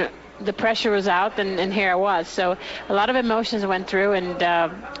 hey, the pressure was out, and here I was. So a lot of emotions went through, and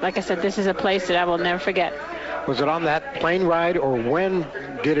like I said, this is a place that I will never forget. Was it on that plane ride, or when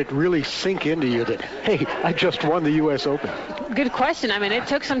did it really sink into you that, hey, I just won the U.S. Open? Good question. I mean, it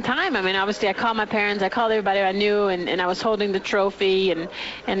took some time. I mean, obviously, I called my parents, I called everybody I knew, and I was holding the trophy and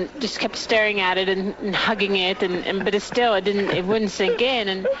just kept staring at it and hugging it, but it wouldn't sink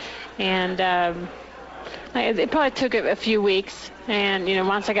in, and It probably took a few weeks, and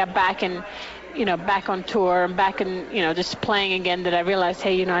once I got back and back on tour and back and just playing again, that I realized,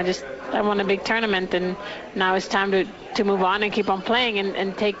 hey, I won a big tournament, and now it's time to move on and keep on playing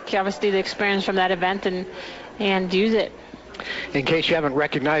and take obviously the experience from that event and use it. In case you haven't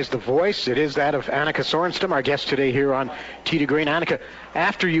recognized the voice, it is that of Annika Sorenstam, our guest today here on Tee to Green. Annika,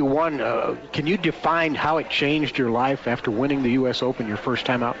 after you won, can you define how it changed your life after winning the U.S. Open your first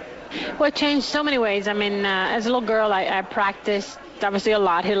time out? Well, it changed so many ways. I mean, as a little girl, I practiced obviously a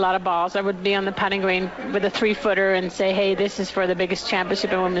lot, hit a lot of balls. I would be on the putting green with a 3-footer and say, hey, this is for the biggest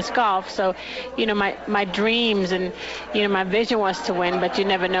championship in women's golf. So, my dreams and, my vision was to win, but you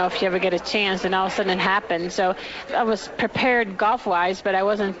never know if you ever get a chance, and all of a sudden it happened. So I was prepared golf-wise, but I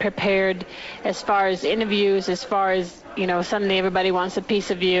wasn't prepared as far as interviews, as far as, suddenly everybody wants a piece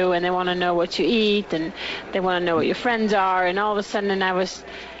of you, and they want to know what you eat, and they want to know what your friends are, and all of a sudden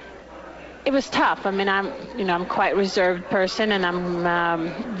it was tough. I mean, I'm quite a reserved person, and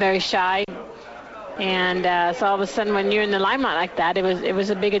I'm very shy. And so all of a sudden, when you're in the limelight like that, it was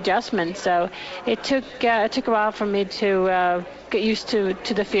a big adjustment. So it took a while for me to get used to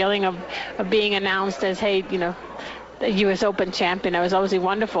the feeling of being announced as, hey, the U.S. Open champion. It was obviously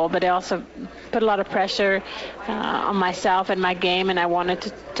wonderful, but it also put a lot of pressure on myself and my game, and I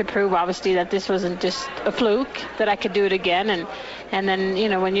wanted to prove, obviously, that this wasn't just a fluke, that I could do it again. And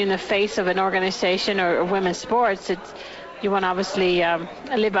then, when you're in the face of an organization or women's sports, you want to obviously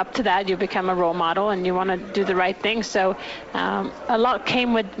live up to that. You become a role model, and you want to do the right thing. So a lot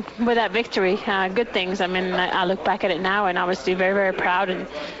came with that victory, good things. I mean, I look back at it now, and obviously very, very proud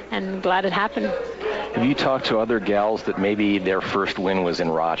and glad it happened. Have you talked to other gals that maybe their first win was in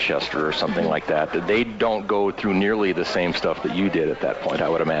Rochester or something like that they don't go through nearly the same stuff that you did at that point, I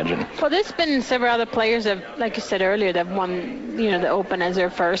would imagine? Well, there's been several other players that, like you said earlier, that won, the Open as their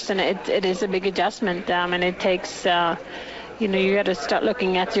first, and it is a big adjustment, and it takes, you got to start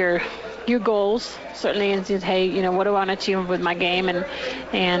looking at your goals, certainly, and say, hey, what do I want to achieve with my game,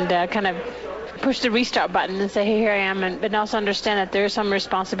 and kind of push the restart button and say, hey, here I am, but also understand that there are some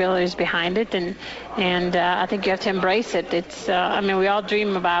responsibilities behind it, and I think you have to embrace it. It's, we all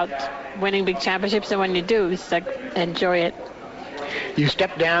dream about winning big championships, and when you do, it's like, enjoy it. You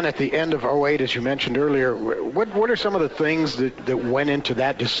stepped down at the end of 2008, as you mentioned earlier. What are some of the things that went into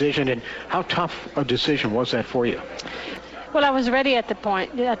that decision, and how tough a decision was that for you? Well, I was ready at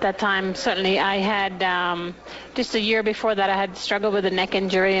that time. Certainly, I had just a year before that, I had struggled with a neck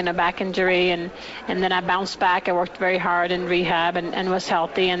injury and a back injury, and then I bounced back. I worked very hard in rehab and was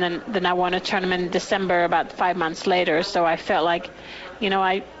healthy, and then I won a tournament in December, about 5 months later. So I felt like,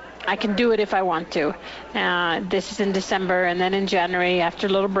 I can do it if I want to. This is in December, and then in January, after a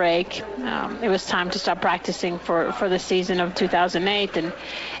little break, it was time to start practicing for the season of 2008,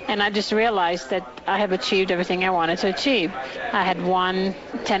 and I just realized that I have achieved everything I wanted to achieve. I had won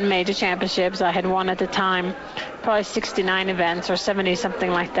 10 major championships. I had won at the time probably 69 events or 70,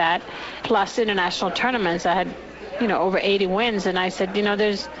 something like that, plus international tournaments. I had, over 80 wins, and I said,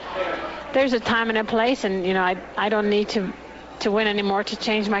 there's a time and a place, and I don't need to win anymore to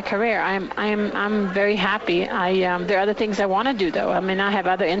change my career. I'm very happy. There are other things I want to do, though. I mean, I have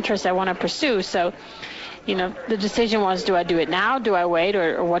other interests I want to pursue. So, the decision was, do I do it now? Do I wait?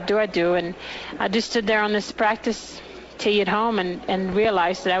 Or what do I do? And I just stood there on this practice tee at home and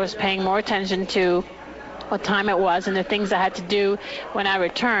realized that I was paying more attention to what time it was and the things I had to do when I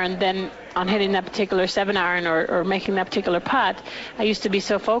returned than on hitting that particular 7-iron or making that particular putt. I used to be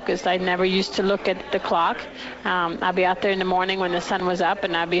so focused. I never used to look at the clock. I'd be out there in the morning when the sun was up,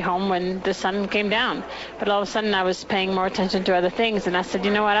 and I'd be home when the sun came down. But all of a sudden, I was paying more attention to other things, and I said,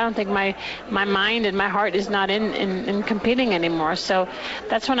 you know what, I don't think my mind and my heart is not in competing anymore. So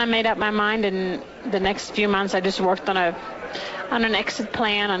that's when I made up my mind, and the next few months I just worked on an exit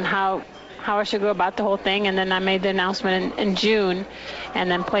plan on how I should go about the whole thing, and then I made the announcement in June, and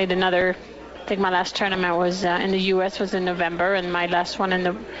then played another. I think my last tournament was in the U.S. was in November, and my last one in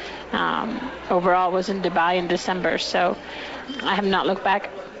the overall was in Dubai in December. So I have not looked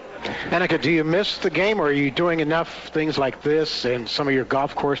back. Annika, do you miss the game, or are you doing enough things like this and some of your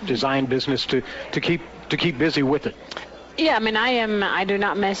golf course design business to keep busy with it? Yeah, I mean, I do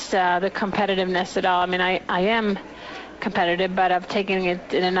not miss the competitiveness at all. I mean, I am competitive, but I've taken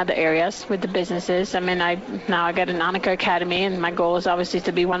it in other areas with the businesses. I mean, now I got an Annika Academy, and my goal is obviously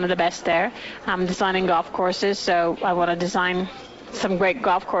to be one of the best there. I'm designing golf courses, so I want to design some great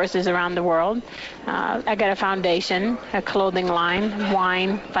golf courses around the world. I got a foundation, a clothing line,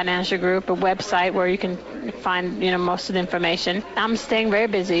 wine, financial group, a website where you can find, most of the information. I'm staying very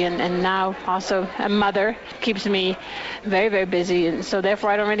busy, and now also a mother keeps me very, very busy. And so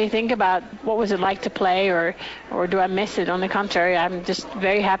therefore I don't really think about what was it like to play or do I miss it. On the contrary, I'm just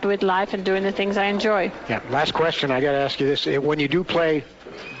very happy with life and doing the things I enjoy. Yeah. Last question. I got to ask you this. When you do play,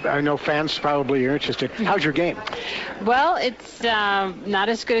 I know fans probably are interested. How's your game? Well, it's not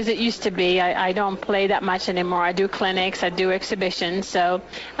as good as it used to be. I don't play that much anymore. I do clinics, I do exhibitions, so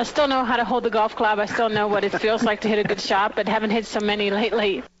I still know how to hold the golf club. I still know what it feels like to hit a good shot, but haven't hit so many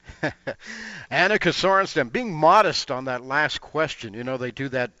lately. Annika Sorenstam, being modest on that last question, they do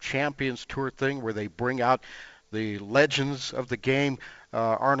that Champions Tour thing where they bring out the legends of the game,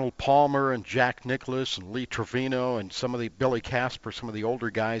 Arnold Palmer and Jack Nicklaus and Lee Trevino and some of the Billy Casper, some of the older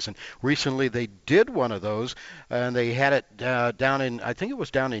guys. And recently they did one of those, and they had it down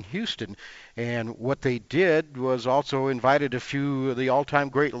in Houston. And what they did was also invited a few of the all-time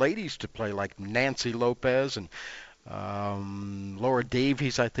great ladies to play, like Nancy Lopez and Laura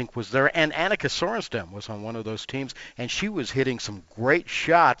Davies, I think, was there, and Annika Sorenstam was on one of those teams, and she was hitting some great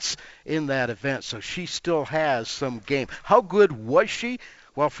shots in that event, so she still has some game. How good was she?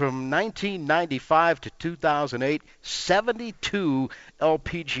 Well, from 1995 to 2008, 72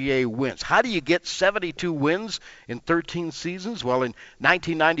 LPGA wins. How do you get 72 wins in 13 seasons? Well, in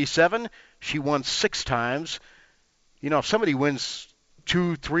 1997, she won 6 times. If somebody wins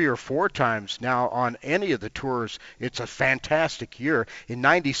 2, 3, or 4 times now on any of the tours, it's a fantastic year. In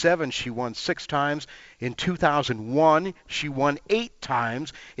 97, she won 6 times. In 2001, she won 8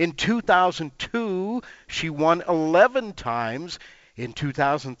 times. In 2002, she won 11 times. In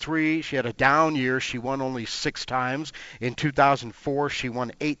 2003, she had a down year. She won only 6 times. In 2004, she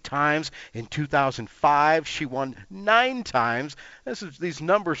won 8 times. In 2005, she won 9 times. These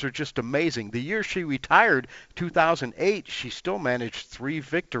numbers are just amazing. The year she retired, 2008, she still managed 3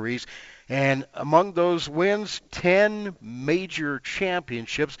 victories. And among those wins, 10 major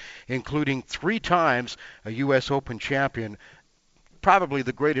championships, including 3 times a U.S. Open champion. Probably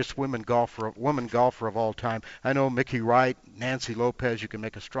the greatest woman golfer of all time. I know Mickey Wright, Nancy Lopez, you can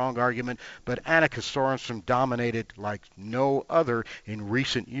make a strong argument, but Annika Sorenstam dominated like no other in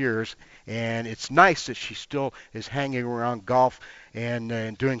recent years, and it's nice that she still is hanging around golf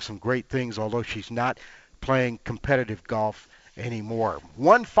and doing some great things, although she's not playing competitive golf anymore.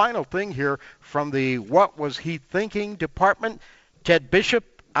 One final thing here from the What Was He Thinking department. Ted Bishop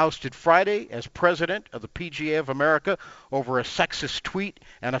ousted Friday as president of the PGA of America over a sexist tweet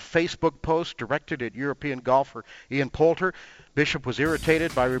and a Facebook post directed at European golfer Ian Poulter. Bishop was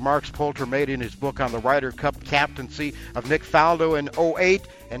irritated by remarks Poulter made in his book on the Ryder Cup captaincy of Nick Faldo in 2008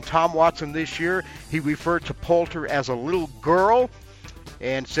 and Tom Watson this year. He referred to Poulter as a little girl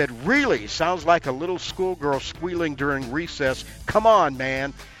and said, "Really, sounds like a little schoolgirl squealing during recess. Come on,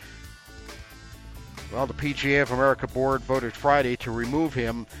 man." Well, the PGA of America board voted Friday to remove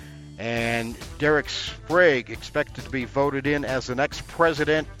him, and Derek Sprague expected to be voted in as the next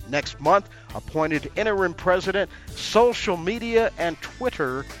president next month, appointed interim president. Social media and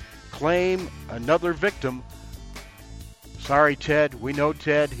Twitter claim another victim. Sorry, Ted. We know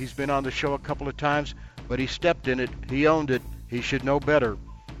Ted. He's been on the show a couple of times, but he stepped in it. He owned it. He should know better.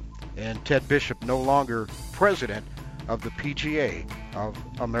 And Ted Bishop no longer president of the PGA of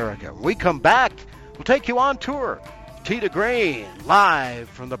America. When we come back, we'll take you on tour. Tee to Green, live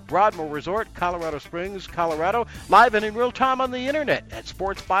from the Broadmoor Resort, Colorado Springs, Colorado, live and in real time on the internet at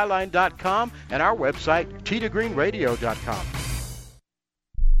sportsbyline.com and our website, teetogreenradio.com.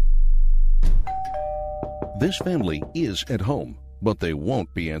 This family is at home, but they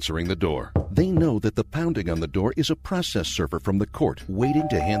won't be answering the door. They know that the pounding on the door is a process server from the court waiting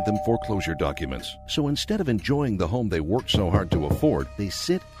to hand them foreclosure documents. So instead of enjoying the home they worked so hard to afford, they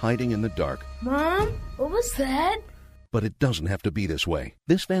sit hiding in the dark. Mom, what was that? But it doesn't have to be this way.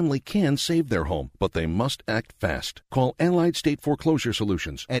 This family can save their home, but they must act fast. Call Allied State Foreclosure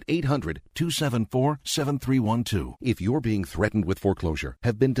Solutions at 800-274-7312. If you're being threatened with foreclosure,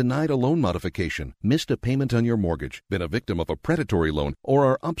 have been denied a loan modification, missed a payment on your mortgage, been a victim of a predatory loan, or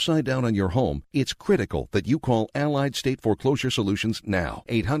are upside down on your home, it's critical that you call Allied State Foreclosure Solutions now.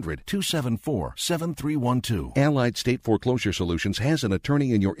 800-274-7312. Allied State Foreclosure Solutions has an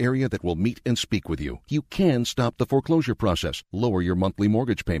attorney in your area that will meet and speak with you. You can stop the foreclosure process, lower your monthly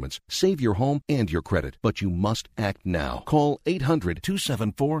mortgage payments, save your home and your credit, but you must act now. Call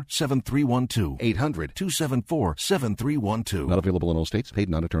 800-274-7312. 800-274-7312. Not available in all states. Paid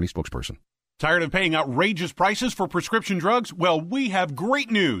non-attorney spokesperson. Tired of paying outrageous prices for prescription drugs? Well, we have great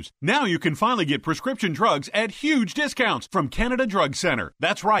news. Now you can finally get prescription drugs at huge discounts from Canada Drug Center.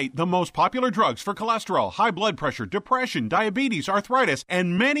 That's right, the most popular drugs for cholesterol, high blood pressure, depression, diabetes, arthritis,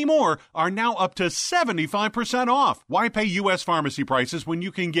 and many more are now up to 75% off. Why pay U.S. pharmacy prices when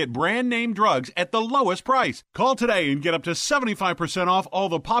you can get brand name drugs at the lowest price? Call today and get up to 75% off all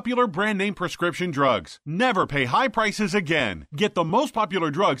the popular brand name prescription drugs. Never pay high prices again. Get the most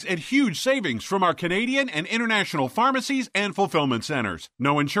popular drugs at huge savings from our Canadian and international pharmacies and fulfillment centers.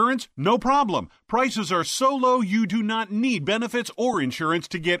 No insurance? No problem. Prices are so low you do not need benefits or insurance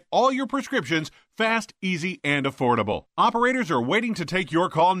to get all your prescriptions fast, easy, and affordable. Operators are waiting to take your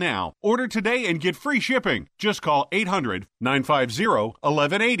call now. Order today and get free shipping. Just call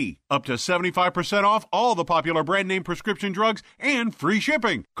 800-950-1180. Up to 75% off all the popular brand name prescription drugs and free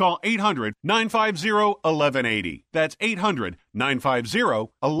shipping. Call 800-950-1180. That's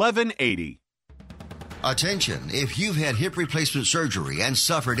 800-950-1180. Attention, if you've had hip replacement surgery and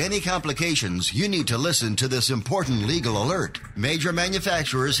suffered any complications, you need to listen to this important legal alert. Major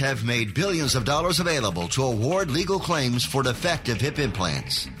manufacturers have made billions of dollars available to award legal claims for defective hip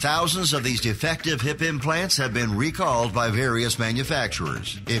implants. Thousands of these defective hip implants have been recalled by various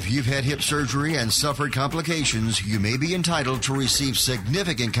manufacturers. If you've had hip surgery and suffered complications, you may be entitled to receive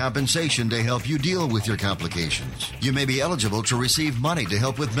significant compensation to help you deal with your complications. You may be eligible to receive money to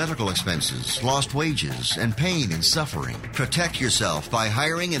help with medical expenses, lost wages, and pain and suffering. Protect yourself by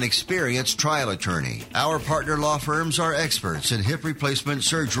hiring an experienced trial attorney. Our partner law firms are experts in hip replacement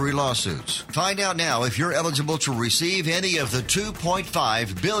surgery lawsuits. Find out now if you're eligible to receive any of the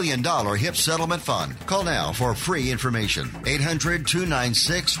 $2.5 billion hip settlement fund. Call now for free information.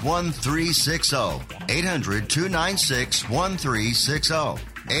 800-296-1360. 800-296-1360.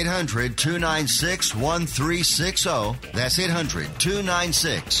 800-296-1360. That's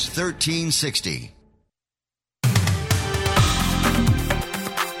 800-296-1360.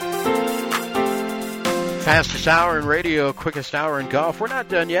 Fastest hour in radio, quickest hour in golf. We're not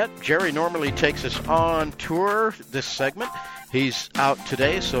done yet. Jerry normally takes us on tour this segment. He's out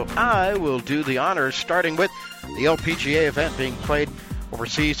today, so I will do the honors, starting with the LPGA event being played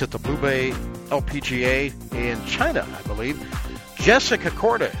overseas at the Blue Bay LPGA in China, I believe. Jessica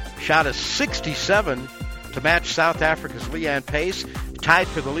Korda shot a 67 to match South Africa's Leanne Pace, tied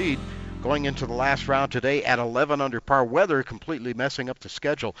for the lead going into the last round today at 11 under par. Weather completely messing up the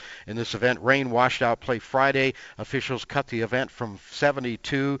schedule in this event. Rain washed out play Friday. Officials cut the event from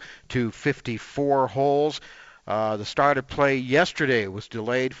 72 to 54 holes. The start of play yesterday was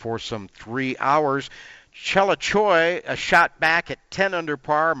delayed for some 3 hours. Chella Choi, a shot back at 10 under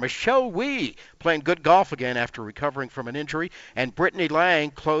par. Michelle Wie playing good golf again after recovering from an injury. And Brittany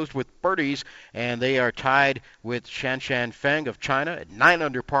Lang closed with birdies, and they are tied with Shanshan Feng of China at 9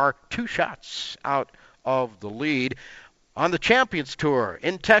 under par, 2 shots out of the lead. On the Champions Tour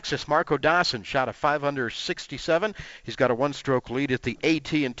in Texas, Marco Dawson shot a 567. He's got a one-stroke lead at the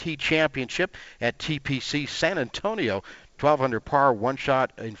AT&T Championship at TPC San Antonio. 12 under par, 1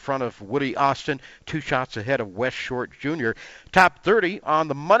 shot in front of Woody Austin, 2 shots ahead of Wes Short Jr. Top 30 on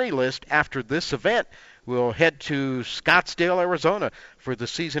the money list after this event. We'll head to Scottsdale, Arizona for the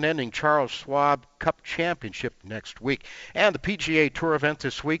season-ending Charles Schwab Cup Championship next week. And the PGA Tour event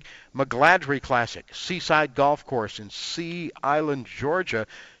this week, McGladrey Classic, Seaside Golf Course in Sea Island, Georgia.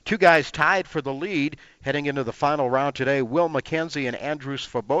 2 guys tied for the lead heading into the final round today. Will Mackenzie and Andrew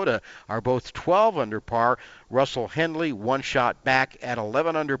Svoboda are both 12 under par. Russell Henley, 1 shot back at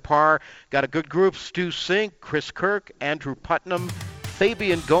 11 under par. Got a good group: Stu Cink, Chris Kirk, Andrew Putnam,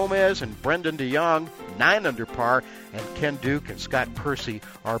 Fabian Gomez, and Brendan DeYoung, 9 under par. And Ken Duke and Scott Percy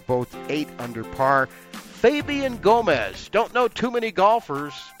are both 8 under par. Fabian Gomez. Don't know too many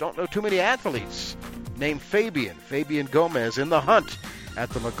golfers, don't know too many athletes named Fabian Gomez in the hunt at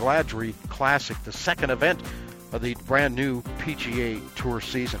the McGladrey Classic, the second event of the brand new PGA Tour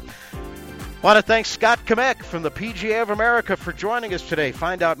season. I want to thank Scott Kamek from the PGA of America for joining us today.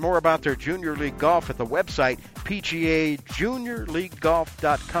 Find out more about their Junior League Golf at the website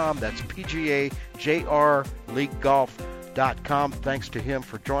PGAJuniorLeagueGolf.com. That's PGAJRLeagueGolf.com. Thanks to him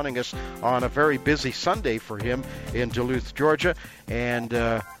for joining us on a very busy Sunday for him in Duluth, Georgia.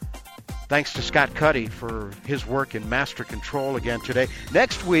 And thanks to Scott Cuddy for his work in Master Control again today.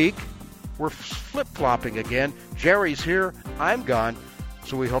 Next week, we're flip-flopping again. Jerry's here. I'm gone.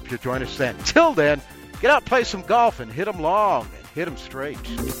 So we hope you join us then. Till then, get out, play some golf, and hit 'em long and hit 'em straight.